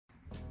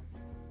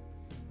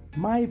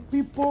My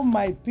people,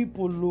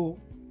 lo.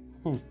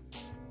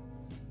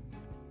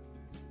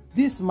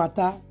 This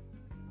matter,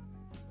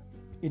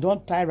 it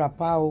don't tie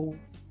rapao.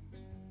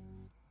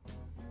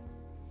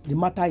 The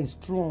matter is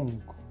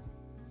strong.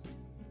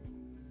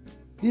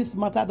 This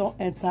matter don't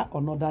enter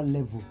another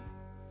level.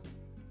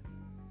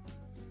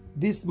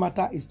 This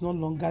matter is no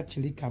longer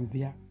chili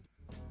cambia.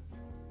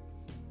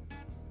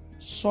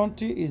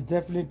 Something is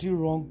definitely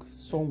wrong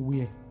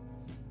somewhere.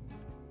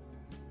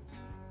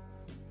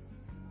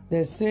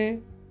 They say,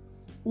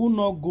 who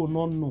no go,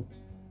 no know.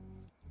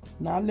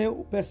 Now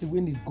let person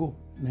when he go,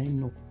 now he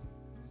know.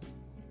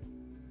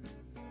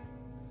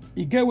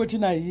 You get what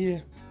I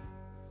hear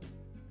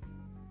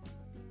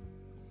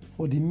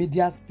for the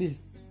media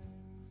space.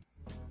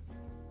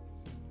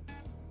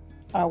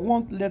 I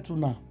want let you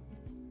know.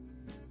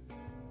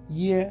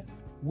 Hear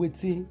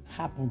wetin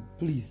happen,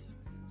 please.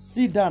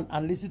 Sit down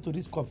and listen to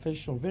this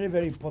confession. Very,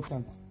 very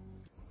important.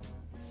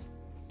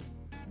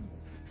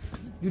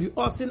 Judy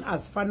Austin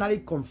has finally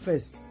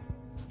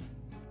confessed.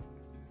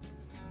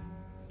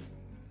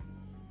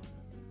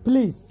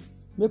 Please,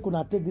 make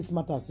una take this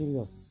matter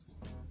serious.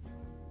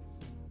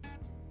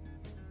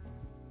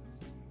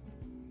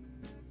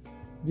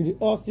 Judy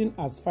Austin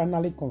has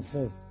finally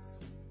confessed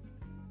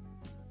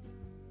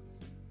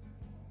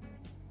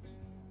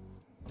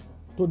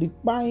to the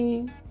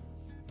buying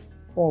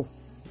of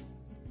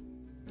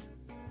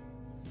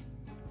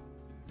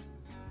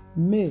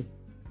May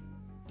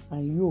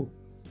and Yule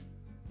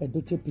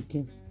Edochie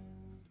pikin.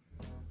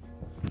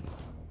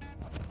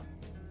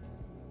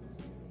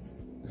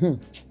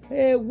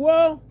 Hey,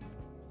 what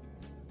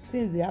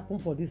things they happen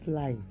for this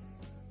life?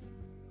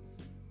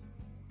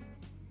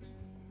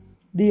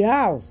 The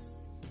house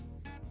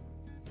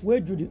where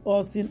Judy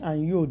Austin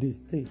and Yule they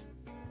stay.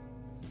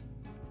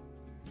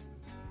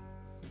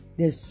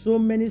 There's so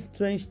many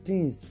strange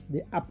things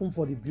that happen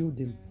for the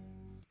building.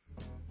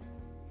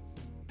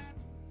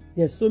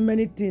 There's so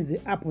many things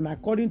that happen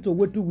according to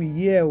what we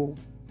hear.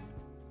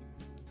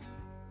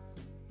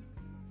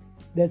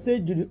 They say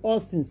Judy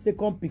Austin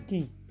second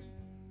pikin,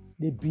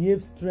 they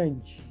behave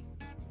strange.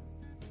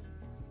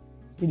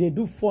 They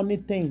do funny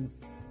things.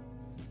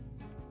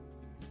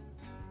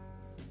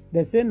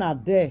 They say na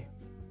there.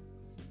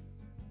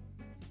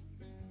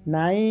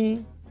 Na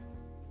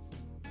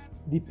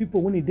the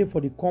people when they dey for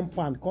the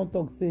compound come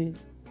talk say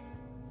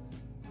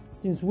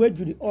since where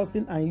Judy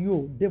Austin and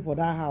you dey for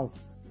that house,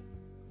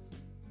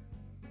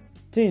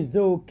 things dey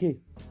okay.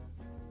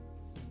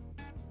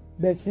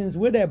 But since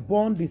where they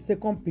born the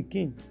second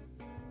pikin,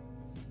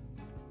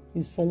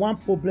 is from one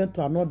problem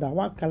to another,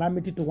 one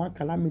calamity to one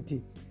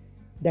calamity.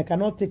 They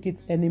cannot take it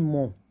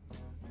anymore.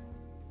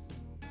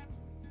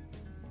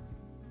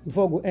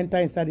 Before we enter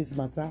inside this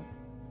matter,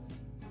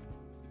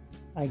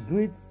 I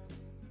greet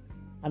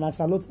and I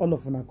salute all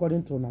of you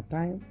according to our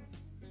time.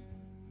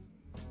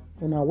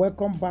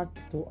 Welcome back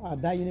to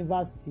Ada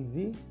Universe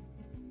TV.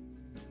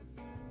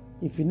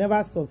 If you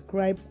never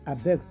subscribe, I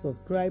beg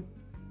subscribe.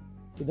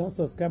 If you don't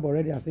subscribe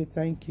already, I say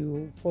thank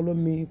you. Follow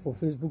me for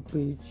Facebook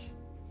page.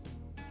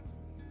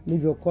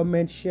 Leave your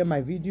comment, share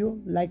my video,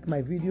 like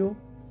my video.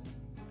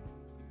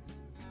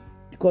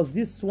 Because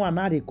this one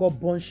now they call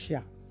bone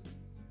share.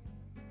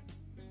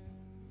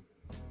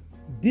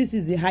 This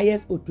is the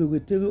highest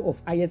authority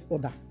of highest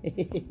order.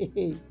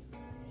 It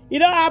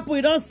don't happen,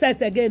 it don't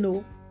set again,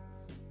 no.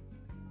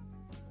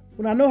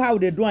 When I know how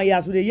they do it,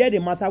 yes, when they hear the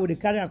matter, when they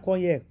carry and come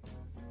here,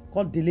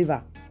 can't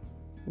deliver.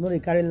 You know they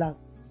carry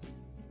last.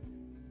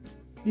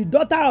 The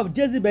daughter of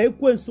Jezebel,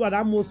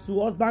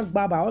 husband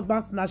Baba,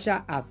 husband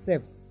snatcher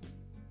herself.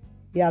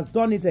 He has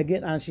done it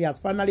again and she has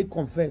finally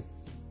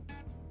confessed.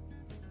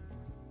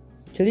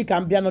 Chili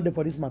can be another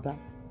for this matter.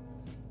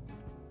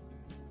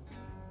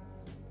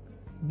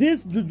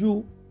 This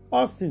Judy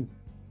Austin,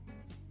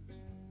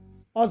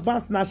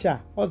 husband snatcher,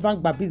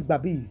 husband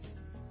babis.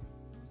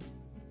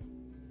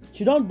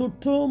 She don't do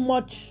too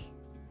much.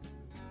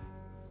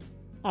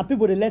 And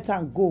people they let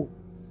her go.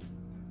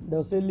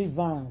 They'll say leave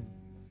am,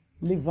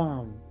 leave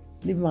am,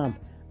 leave am.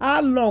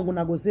 How long when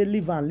I go say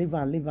leave am, leave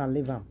am, leave am,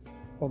 leave am?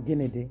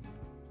 Again a day.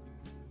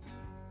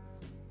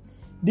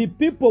 The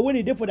people when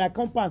they did for their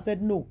compound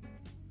said no,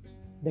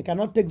 they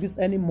cannot take this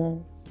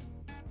anymore.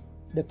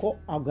 They could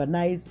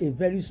organize a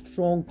very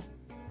strong,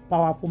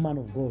 powerful man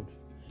of God.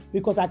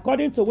 Because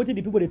according to what the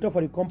people they talk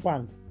for the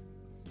compound,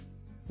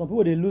 some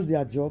people they lose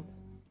their job,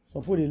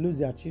 some people they lose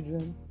their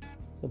children,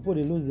 some people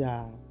they lose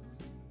their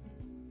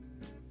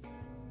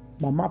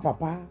mama,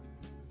 papa.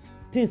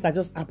 Things are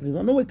just happening.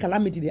 No way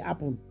calamity they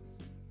happen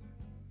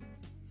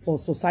for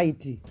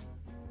society.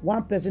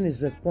 One person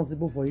is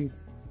responsible for it.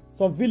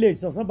 Some village,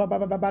 some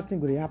bad thing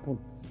will happen.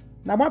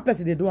 Now one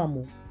person they do a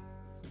more.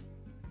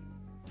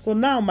 So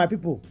now my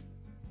people,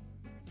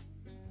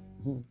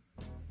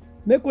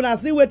 make una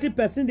see wetin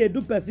person they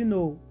do person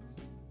no.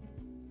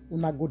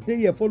 Una go there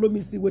here follow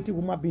me see wetin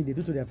woman being they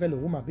do to their fellow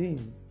human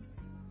beings.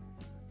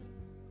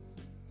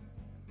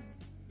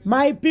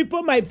 My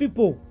people.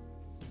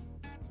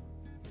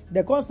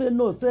 They can't say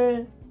no,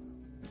 say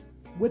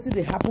wetin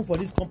they happen for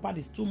this compound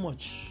is too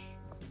much.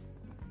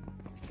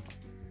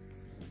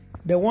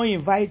 They want to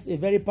invite a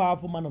very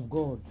powerful man of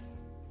God.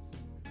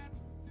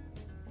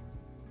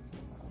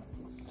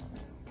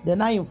 They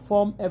now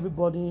inform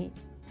everybody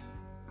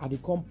at the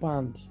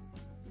compound.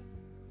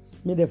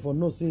 Make them for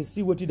no say,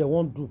 see what they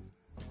want to do.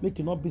 Make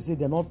it not be say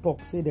they not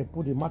talk, say they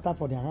put the matter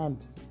for their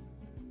hand.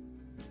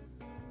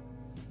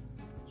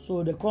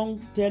 So they come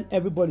tell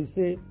everybody,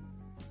 say,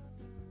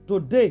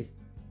 today,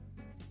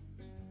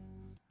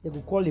 they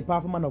will call the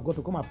powerful man of God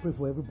to come and pray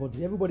for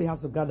everybody. Everybody has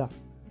to gather.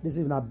 They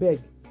say, I beg.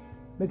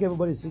 Make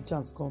everybody see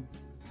chance come.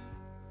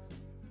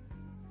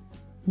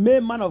 May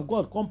man of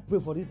God come pray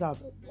for this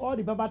house. All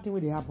the bad thing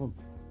will happen.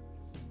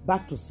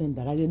 Back to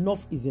sender. That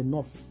enough is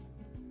enough.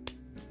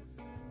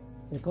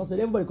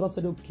 Everybody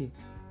consider okay.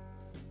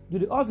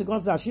 Judy Austin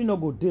consider she no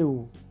go day.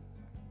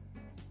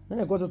 Then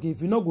they consider okay,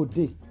 if you no go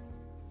day,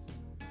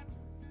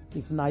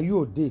 if na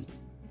you day,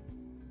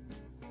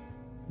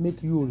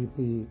 make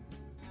you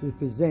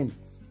represent.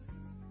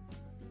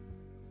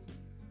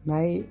 Now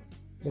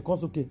they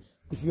consider okay.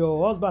 If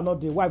your husband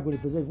not the wife go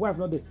represent. If wife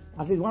not the,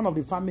 at least one of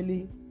the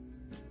family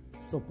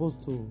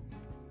supposed to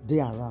day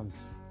around.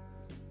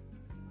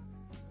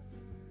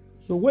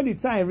 So when the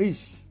time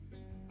reach,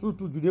 true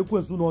Judy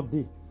Austin not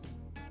day.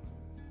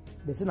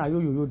 They say na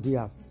yo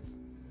dears.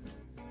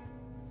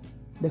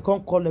 They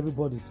can't call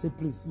everybody. Say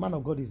please, man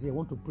of God is here. I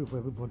want to pray for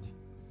everybody.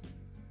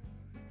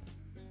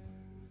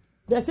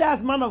 They say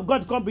as man of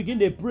God come begin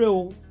they pray.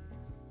 Oh.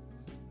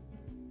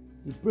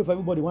 They pray for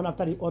everybody one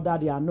after the other.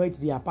 They anoint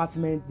the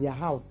apartment, their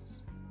house.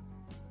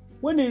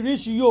 When they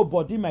reach your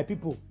body, my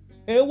people,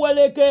 now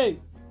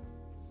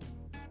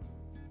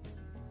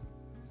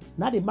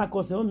the man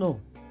can say, oh no,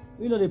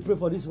 you know they pray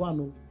for this one.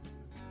 No.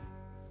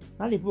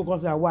 Now the people can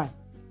say, why?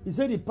 He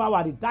said the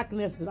power, the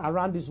darkness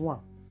around this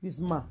one, this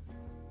man.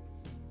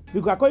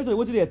 Because according to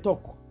what they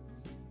talk,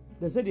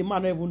 they say the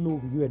man don't even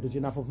know you are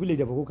doing. Now for village,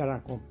 they go carry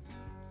and come.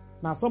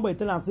 Now somebody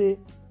tell and say,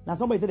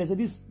 they say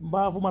this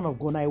powerful man of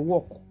God, I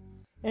walk.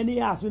 Any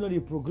house we know they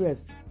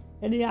progress.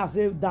 Any house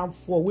they down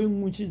for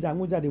when witches and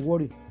witches they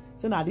worry.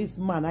 So now this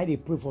man, I they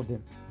pray for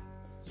them.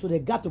 So they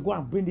got to go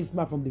and bring this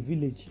man from the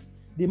village.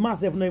 The man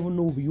self don't even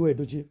know who you are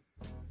doing.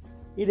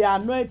 They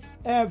anoint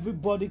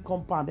everybody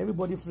compound,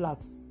 everybody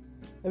flats.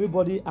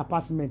 Everybody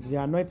apartment, they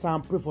anoint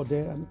and pray for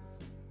them.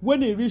 When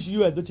they reach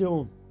you at Edochie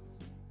home,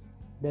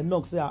 they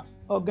knock, say,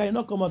 oh, guy, you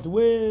not come out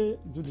way,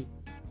 Judy.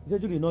 He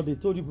said, Judy, no, they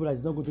told you people that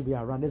it's not going to be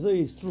around. They say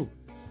it's true.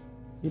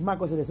 The man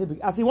said, they say,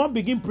 as he won't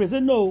begin pray, say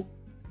no.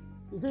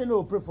 He said,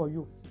 no, pray for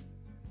you.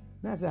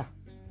 Now I say,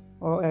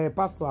 oh,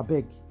 pastor, I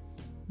beg.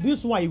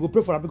 This one you go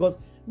pray for her because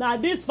now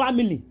this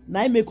family,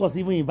 now it make us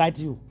even invite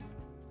you.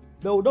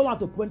 But we don't want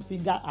to point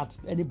finger at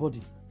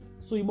anybody.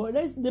 So you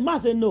must, the man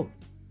said no.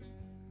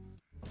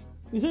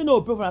 You say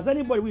no preference.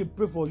 Anybody will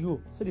pray for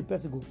you. Say the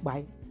person go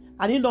buy.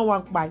 And he don't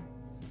want buy.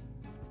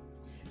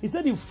 He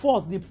said the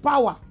force, the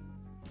power,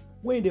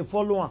 when they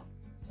follow him.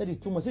 Say the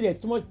too much. Say there's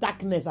too much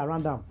darkness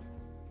around them.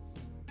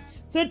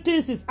 Say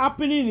things is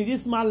happening in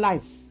this man's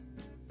life.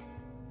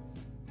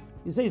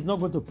 He say he's not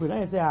going to pray. Now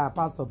he say,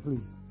 pastor,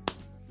 please.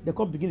 They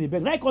come begin to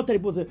beg. Now he come tell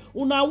people say,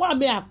 una want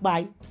me to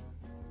buy.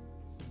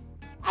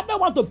 I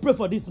don't want to pray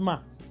for this man.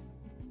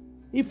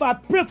 If I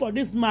pray for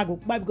this man, I go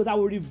buy because I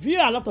will reveal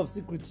a lot of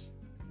secrets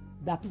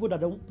that people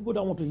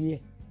don't want to hear.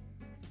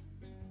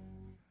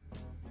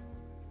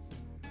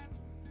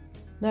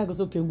 Now I go,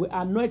 okay, we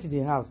anoint the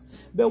house.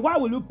 But why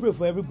will you pray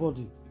for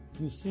everybody?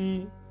 You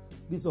see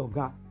this or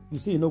God, you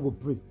say you no go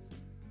pray.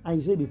 And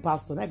you say the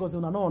pastor. Now I go say,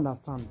 una don't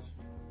understand.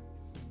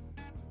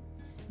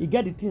 You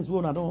get the things we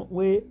una don't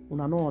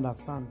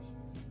understand.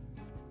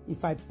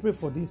 If I pray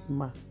for this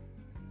man,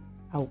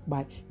 I'll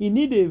buy. He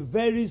need a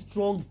very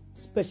strong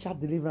special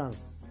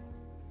deliverance.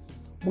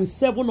 With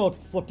 7 or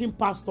 14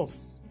 pastors.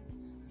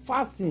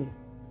 Fasting,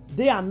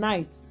 day and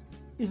night.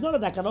 It's not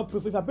that I cannot pray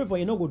for. If I pray for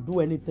you, not go do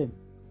anything.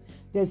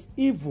 There's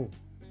evil.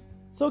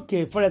 It's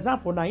okay. For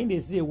example, now in they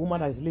see a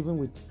woman that is living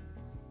with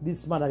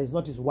this man that is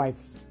not his wife.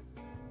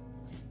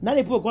 Now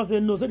the people can say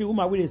no, so the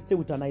woman will stay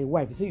with her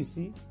wife. You say, you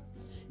see?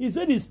 He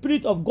said the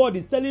Spirit of God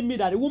is telling me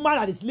that the woman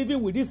that is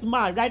living with this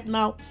man right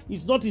now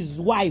is not his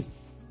wife.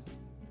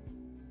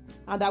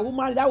 And that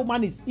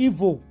woman is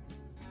evil.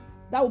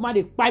 That woman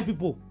they fight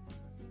people.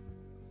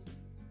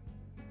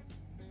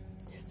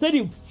 Say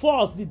the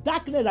force, the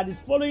darkness that is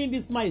following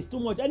this man is too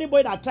much.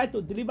 Anybody that tries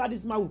to deliver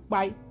this man will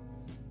fight.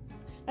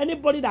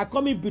 Anybody that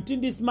come in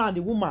between this man and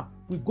the woman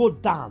will go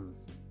down.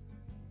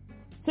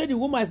 Say the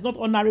woman is not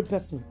an ordinary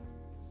person.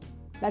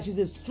 That she's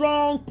a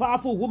strong,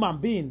 powerful woman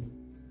being.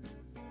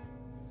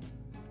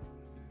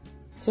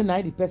 Say now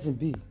the person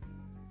be.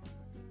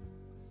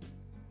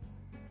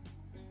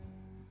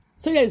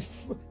 Say there is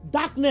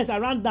darkness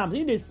around them.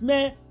 Say they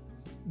smell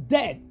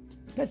dead.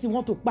 Person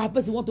want to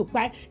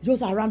cry,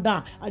 just around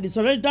them. And the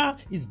surrender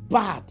is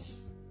bad.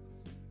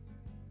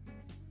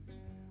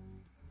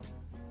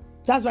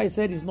 That's why he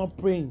said he's not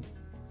praying.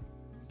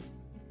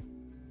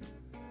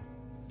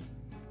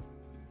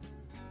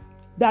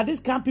 That these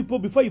kind of people,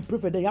 before you pray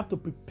for them, you have to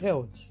prepare.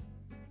 You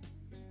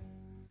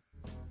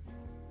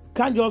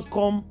can't just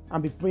come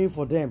and be praying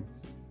for them.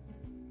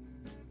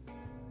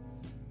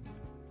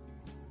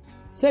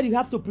 said you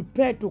have to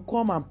prepare to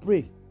come and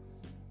pray.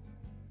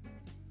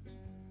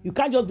 You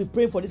can't just be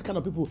praying for this kind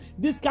of people.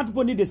 This kind of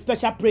people need a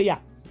special prayer.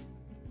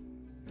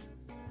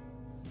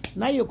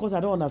 Now, of course, I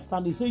don't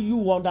understand. You say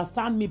you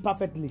understand me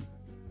perfectly.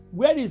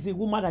 Where is the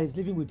woman that is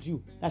living with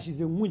you? That she's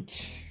a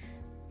witch.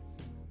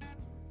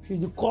 She's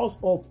the cause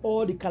of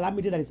all the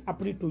calamity that is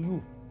happening to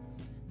you.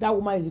 That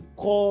woman is the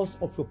cause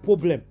of your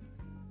problem.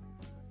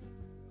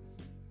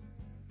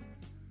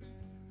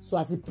 So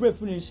as he pray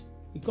finish,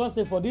 he can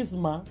say for this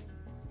man,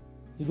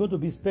 it's going to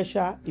be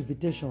special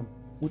invitation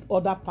with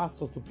other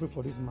pastors to pray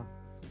for this man.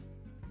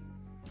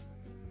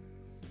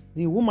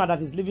 The woman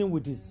that is living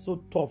with is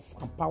so tough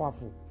and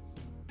powerful.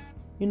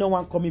 You know,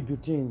 one coming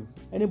between.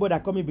 Anybody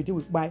that coming between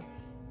with buy,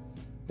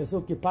 they say,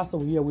 okay, Pastor,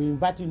 we're here. We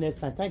invite you next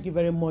time. Thank you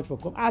very much for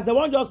coming. As the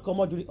one just come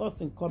out, Judy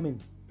Austin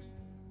coming.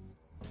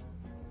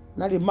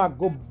 Now the man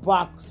go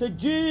back. Say,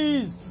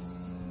 jeez.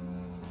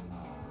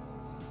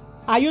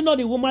 Are you not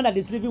the woman that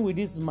is living with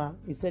this man?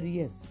 He said,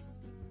 yes.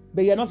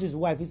 But you're not his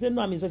wife. He said,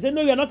 no, I'm his wife. He said,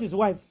 no, you're not his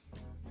wife.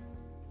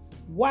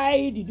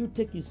 Why did you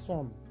take his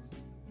son?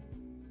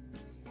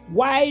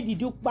 Why did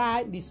you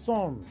buy the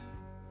son?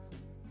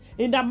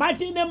 In the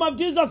mighty name of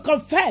Jesus,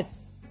 confess.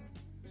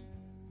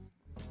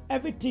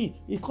 Everything.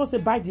 He can't say,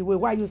 by the way,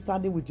 why are you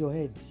standing with your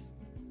head?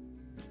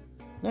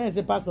 Now I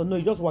say, Pastor, no,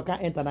 you just walk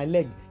out, enter my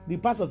leg. The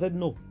pastor said,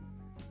 no.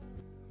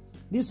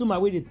 This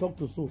woman where they talk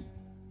to so,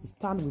 he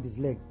stand with his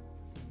leg.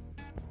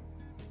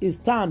 He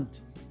stand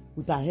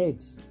with her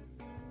head.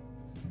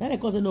 Then I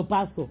can say, no,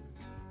 Pastor,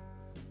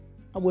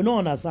 I will not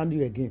understand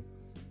you again.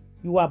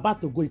 You are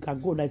about to go, you can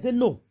go. And I say,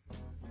 no.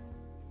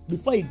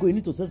 Before you go, you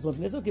need to say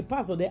something. I say, okay,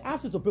 Pastor, they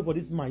asked you to pray for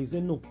this man. You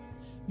say, no.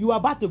 You are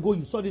about to go,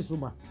 you saw this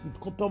woman.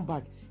 You come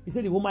back. He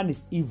said, the woman is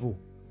evil.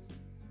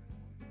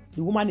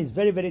 The woman is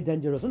very, very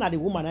dangerous. So now the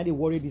woman, now they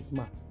worry this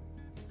man.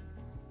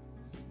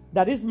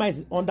 That this man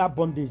is under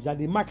bondage, that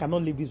the man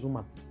cannot leave this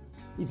woman.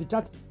 If he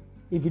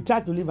try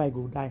to leave, I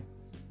go die.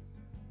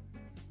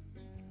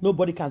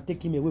 Nobody can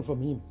take him away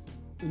from him.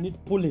 You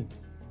need pulling.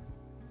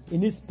 He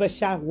needs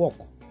special work.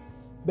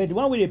 But the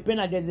one with the pain,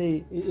 there's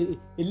a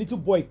little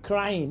boy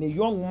crying, a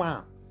young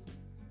man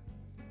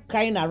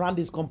crying around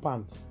this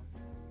compound.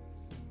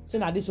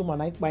 Saying that this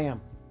woman, I buy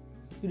him.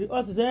 You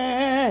also say,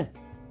 hey,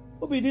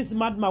 who be this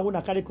madman when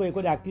I carry call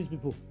they accuse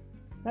people?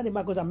 Not the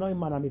man, because I'm not a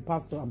man, I'm a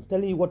pastor. I'm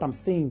telling you what I'm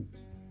saying.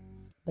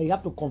 That you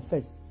have to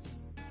confess.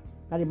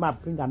 That the man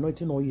bring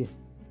anointing on you.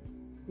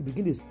 You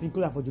begin to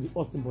sprinkle for Judy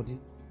Austin body.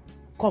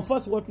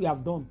 Confess what you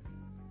have done.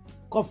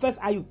 Confess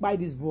how you buy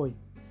this boy.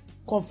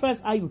 Confess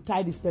how you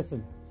tie this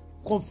person.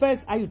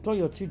 Confess how you turn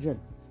your children.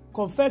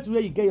 Confess where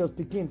you get your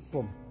speaking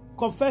from.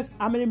 Confess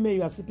how many men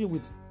you are sleeping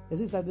with.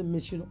 As it started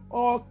mentioning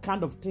all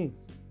kind of things.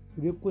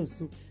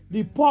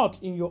 The pot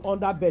in your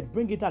underbed,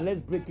 bring it out,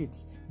 let's break it.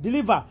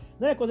 Deliver.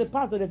 Then because the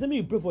pastor, they say me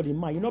you pray for the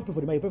man. You not pray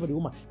for the man, you pray for the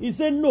woman. He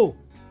said no.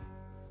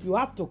 You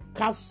have to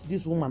cast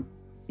this woman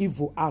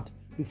evil out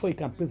before you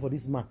can pray for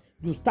this man.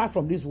 You start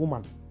from this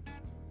woman.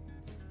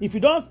 If you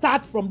don't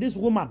start from this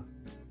woman,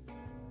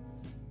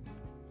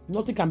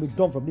 nothing can be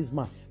done from this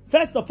man.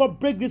 First of all,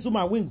 break this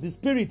woman's wings, the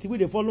spirit with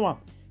the follower.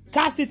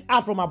 Cast it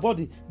out from her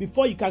body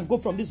before you can go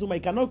from this woman.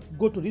 You cannot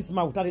go to this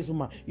man without this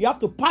woman. You have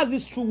to pass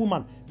this true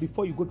woman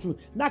before you go through.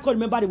 Now I can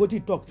remember the way he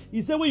talk.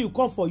 He said when you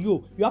come for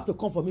you have to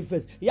come for me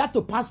first. You have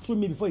to pass through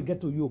me before you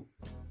get to you.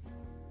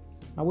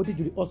 Now what did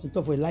you also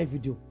talk for a live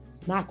video?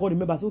 Now I can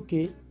remember, say,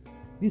 okay,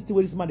 this is the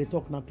way this man they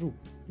talk now true.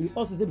 You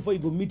also said before you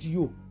go meet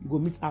you go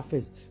meet her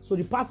first. So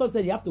the pastor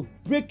said you have to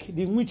break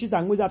the witches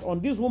and wizards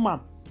on this woman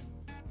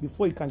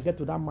before you can get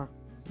to that man.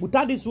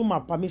 Without this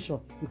woman permission,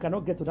 you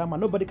cannot get to that man.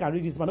 Nobody can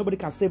read this man. Nobody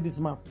can save this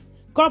man.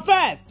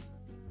 Confess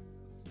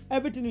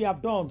everything you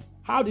have done.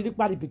 How did it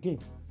party begin?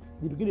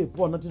 The beginning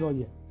pour nothing on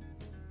here.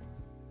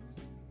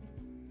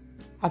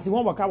 As you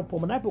want to work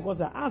out, I because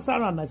I answer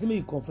and I say me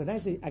you confess. I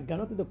say I got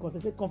nothing to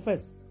confess. I say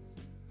confess.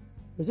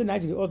 They say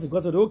Nigeria also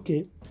God said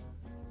okay.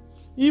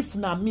 If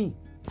na me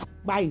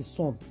by his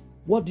son,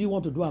 what do you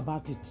want to do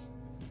about it?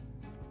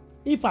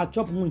 If I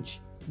chop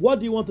witch, what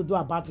do you want to do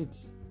about it?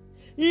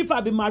 If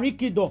I be married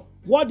kiddo,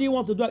 what do you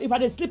want to do? If I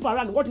just sleep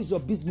around, what is your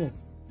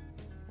business?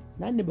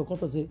 Now neighbor come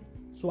to say,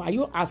 so are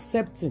you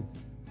accepting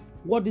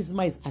what this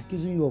man is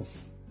accusing you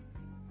of?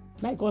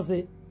 Now he can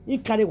say, he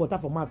carry water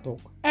for my talk.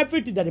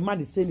 Everything that the man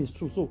is saying is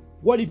true. So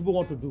what do people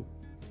want to do?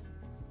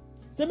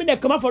 Say me they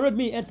come out for road,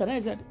 me enter. And I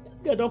said,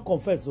 this guy don't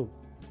confess so.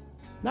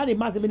 Now the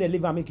man say me they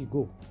leave and make it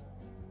go.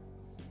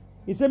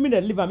 He said me they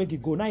leave and make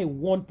it go. Now he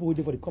want people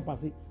for the company.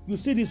 Say, you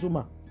see this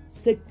woman,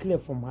 stay clear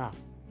from her.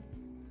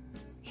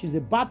 She's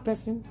a bad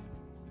person.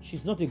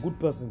 She's not a good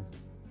person.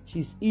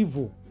 She's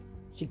evil.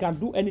 She can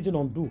do anything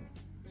undo.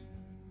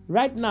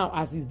 Right now,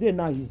 as he's there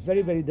now, he's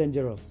very, very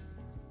dangerous.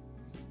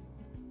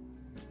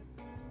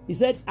 He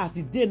said, as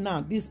he's there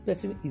now, this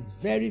person is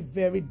very,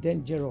 very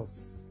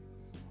dangerous.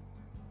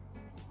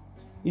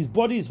 His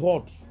body is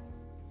hot.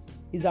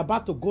 He's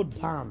about to go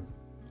down.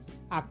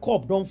 Her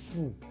cup don't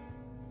full.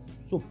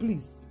 So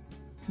please,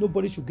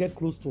 nobody should get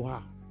close to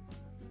her.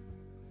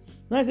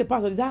 Now I say,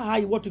 Pastor, is that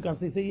how what you can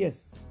say? Say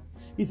yes.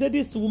 He said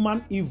this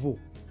woman evil.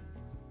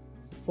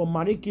 for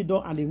Marie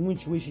Kidon and the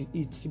winch which she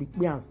eats. She be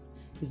cleans.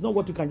 It's not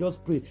what you can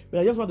just pray.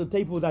 But I just want to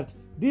tell people that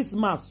this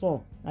man's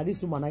son, and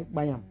this woman I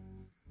buy him.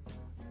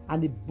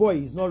 And the boy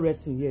is not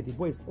resting here. The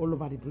boy is all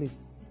over the place.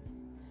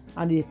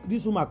 And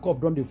this woman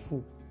cop done the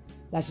fool.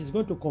 That she's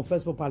going to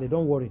confess properly.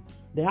 Don't worry.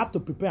 They have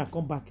to prepare and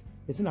come back.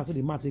 They say, so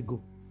the man they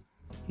go.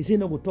 He said,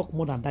 no, we'll talk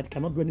more than that. He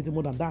cannot do anything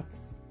more than that.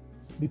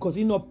 Because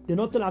they're not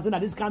telling us that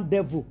this can't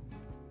devil.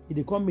 If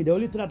they come in, they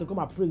only tell us to come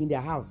and pray in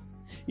their house.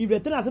 If they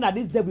tell us that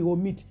this devil will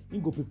meet, he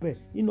go prepare.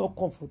 He not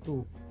comfort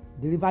to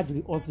deliver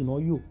Judy Austin or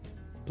you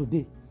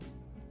today.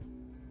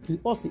 Judy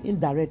Austin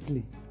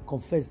indirectly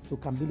confessed to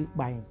Kambi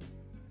buying.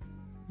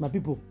 My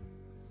people,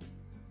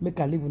 make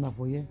a live una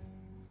for here.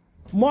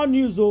 More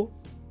news, oh.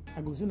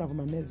 I go see you for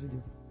my next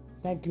video.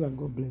 Thank you and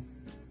God bless.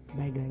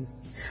 Bye, guys.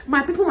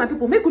 My people,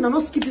 make una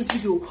not skip this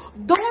video.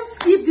 Don't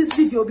skip this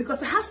video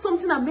because I have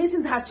something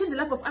amazing that has changed the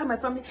life of I and my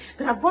family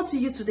that I've brought to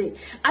you today.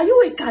 Are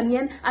you a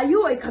Ghanaian? Are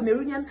you a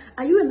Cameroonian?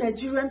 Are you a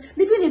Nigerian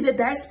living in the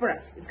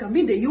diaspora? It can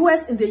be in the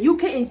US, in the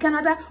UK, in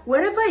Canada,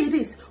 wherever it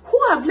is, who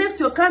have left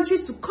your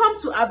countries to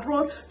come to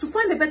abroad to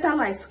find a better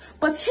life.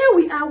 But here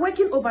we are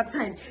working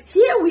overtime.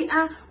 Here we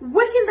are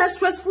working that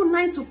stressful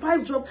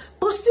 9-to-5 job,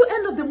 but still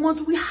end of the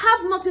month, we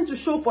have nothing to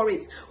show for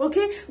it.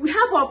 Okay? We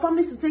have our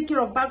families to take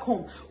care of back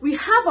home. We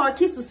have our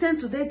kids to send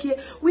to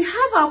daycare. We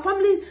have our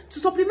family to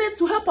supplement,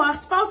 to help our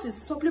spouses,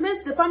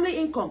 supplement the family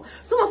income.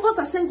 Some of us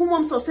are single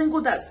moms or single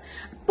dads,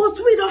 but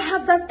we don't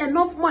have that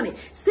enough money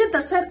set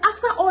aside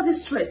after all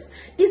this stress.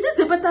 Is this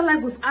the better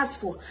life we've asked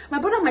for? My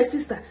brother, my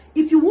sister,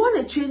 if you want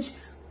to change,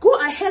 go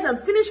ahead and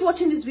finish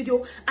watching this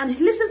video and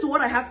listen to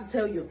what I have to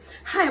tell you.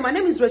 Hi, my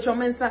name is Rachel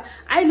Mensah.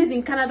 I live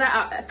in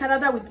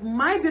Canada with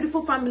my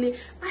beautiful family.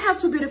 I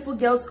have 2 beautiful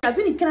girls. I've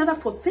been in Canada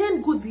for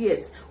 10 good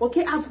years.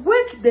 Okay, I've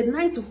worked the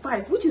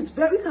 9-to-5, which is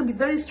can be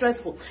very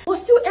stressful. But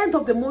still, end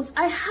of the month,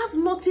 I have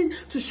nothing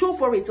to show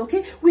for it.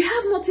 Okay, we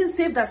have nothing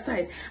saved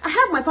aside. I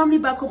have my family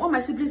back home. All my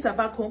siblings are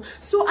back home,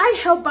 so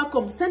I help back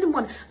home, sending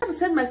money. I have to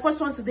send my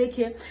first one to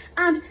daycare,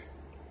 and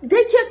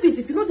daycare fees,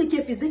 if you know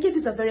daycare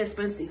fees are very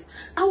expensive.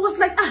 I was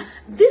like,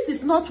 this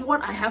is not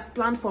what I have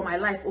planned for my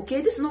life,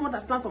 okay? This is not what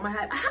I've planned for my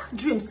life. I have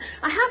dreams.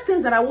 I have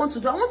things that I want to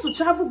do. I want to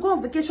travel, go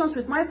on vacations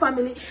with my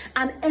family,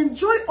 and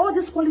enjoy all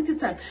this quality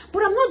time.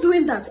 But I'm not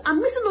doing that.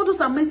 I'm missing all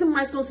those amazing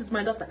milestones with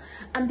my daughter.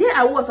 And there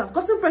I was. I've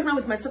gotten pregnant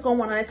with my second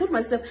one, and I told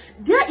myself,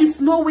 there is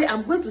no way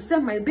I'm going to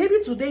send my baby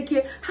to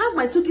daycare, have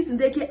my 2 kids in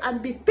daycare,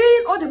 and be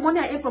paying all the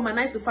money I earn from my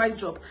 9-to-5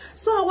 job.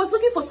 So I was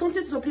looking for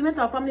something to supplement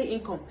our family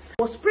income.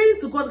 I was praying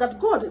to God that,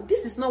 God,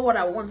 this is not what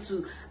I want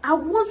to. I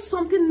want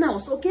something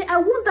else, okay? I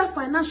want that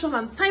financial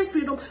and time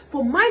freedom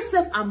for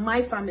myself and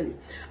my family.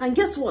 And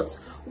guess what?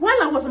 While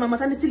I was on my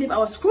maternity leave, I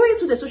was scrolling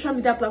through the social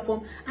media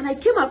platform and I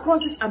came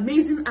across this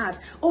amazing ad.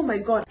 Oh my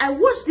God. I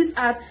watched this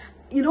ad.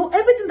 You know,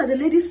 everything that the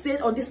lady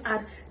said on this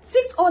ad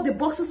ticked all the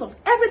boxes of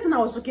everything I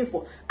was looking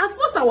for. At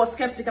first, I was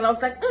skeptical. I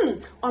was like,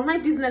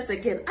 online business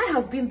again. I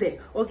have been there,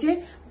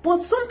 okay?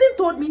 But something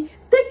told me,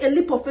 take a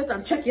leap of faith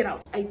and check it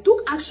out. I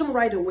took action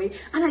right away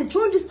and I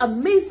joined this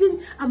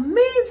amazing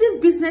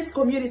business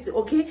community,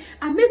 okay?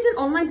 Amazing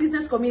online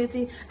business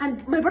community.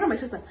 And my brother, my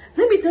sister,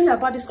 let me tell you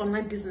about this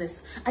online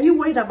business. Are you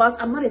worried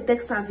about, I'm not a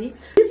tech savvy?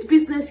 This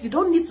business, you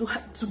don't need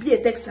to be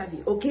a tech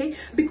savvy, okay?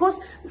 Because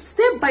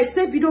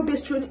step-by-step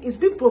video-based training is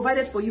being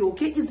provided for you,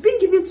 okay? It's being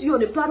given to you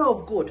on a platter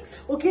of gold,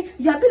 okay?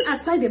 You have been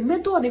assigned a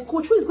mentor and a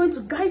coach who is going to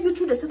guide you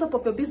through the setup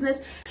of your business.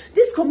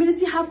 This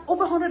community have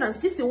over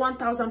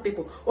 161,000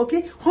 people,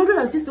 okay?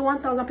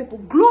 161,000 people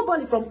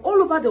globally from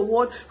all over the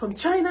world, from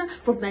China,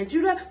 from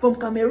Nigeria, from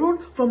Cameroon,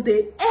 from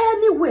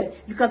anywhere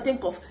you can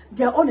think of.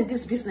 They are all in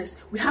this business.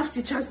 We have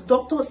teachers,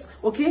 doctors,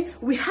 okay?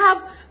 We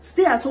have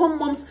stay-at-home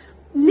moms.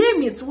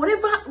 Name it,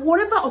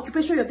 whatever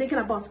occupation you're thinking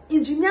about.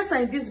 Engineers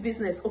are in this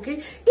business,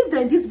 okay? If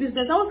they're in this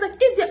business, I was like,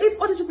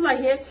 if all these people are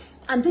here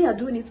and they are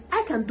doing it,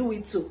 I can do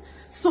it too.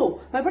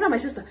 So, my brother, my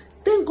sister,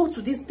 thank God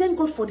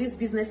for this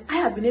business. I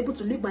have been able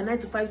to leave my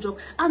 9-to-5 job,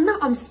 and now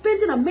I'm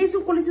spending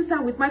amazing quality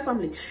time with my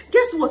family.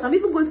 Guess what? I'm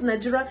even going to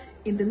Nigeria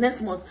in the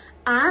next month.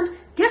 And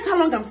guess how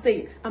long I'm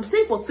staying? I'm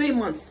staying for 3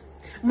 months.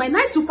 My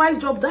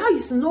 9-to-5 job, there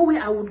is no way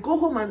I would go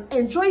home and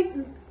enjoy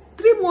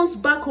 3 months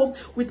back home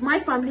with my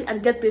family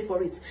and get paid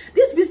for it.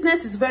 This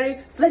business is very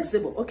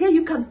flexible, okay?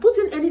 You can put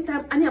in any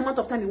time, any amount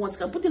of time you want. You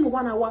can put in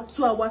 1 hour,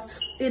 2 hours.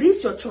 It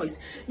is your choice.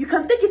 You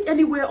can take it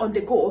anywhere on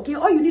the go, okay?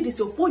 All you need is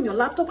your phone, your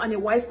laptop, and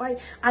your Wi-Fi,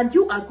 and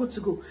you are good to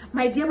go.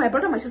 My dear, my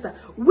brother, my sister,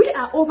 we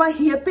are over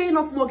here paying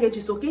off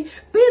mortgages, okay?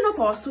 Paying off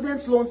our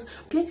students' loans,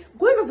 okay?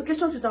 Going on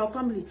vacations with our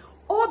family.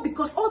 All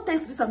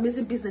thanks to this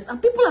amazing business.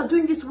 And people are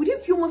doing this within a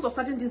few months of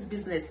starting this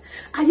business.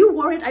 Are you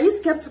worried? Are you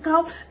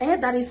skeptical?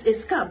 That is a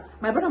scam.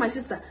 My brother, my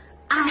sister,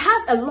 I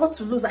have a lot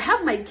to lose. I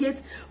have my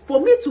kids. For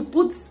me to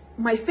put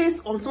my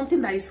face on something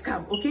that is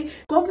scam, okay?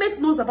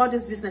 Government knows about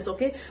this business,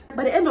 okay?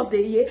 By the end of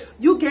the year,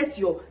 you get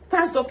your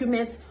tax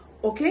documents,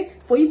 okay,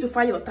 for you to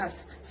file your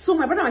tax. So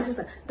my brother, my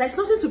sister, there's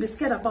nothing to be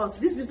scared about.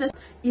 This business,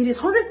 it is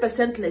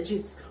 100%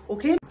 legit,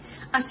 okay?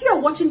 As you are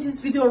watching this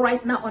video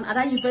right now on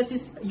Ada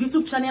University's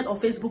YouTube channel or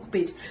Facebook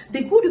page,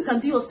 the good you can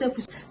do yourself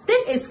is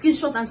take a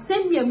screenshot and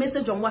send me a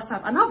message on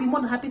WhatsApp, and I'll be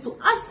more than happy to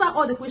answer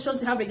all the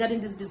questions you have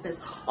regarding this business.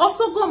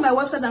 Also, go on my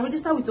website and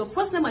register with your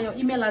first name and your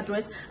email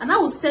address, and I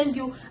will send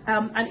you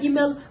an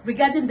email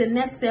regarding the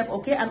next step,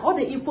 okay, and all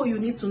the info you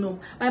need to know.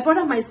 My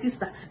brother, my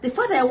sister, the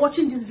fact that you're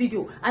watching this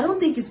video, I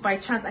don't think it's by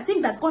chance. I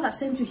think that God has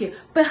sent you here.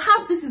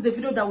 Perhaps this is the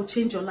video that will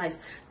change your life.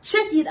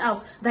 Check it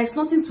out. There is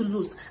nothing to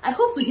lose. I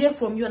hope to hear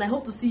from you, and I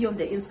hope to see you on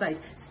the inside.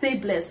 Stay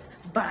blessed.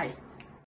 Bye.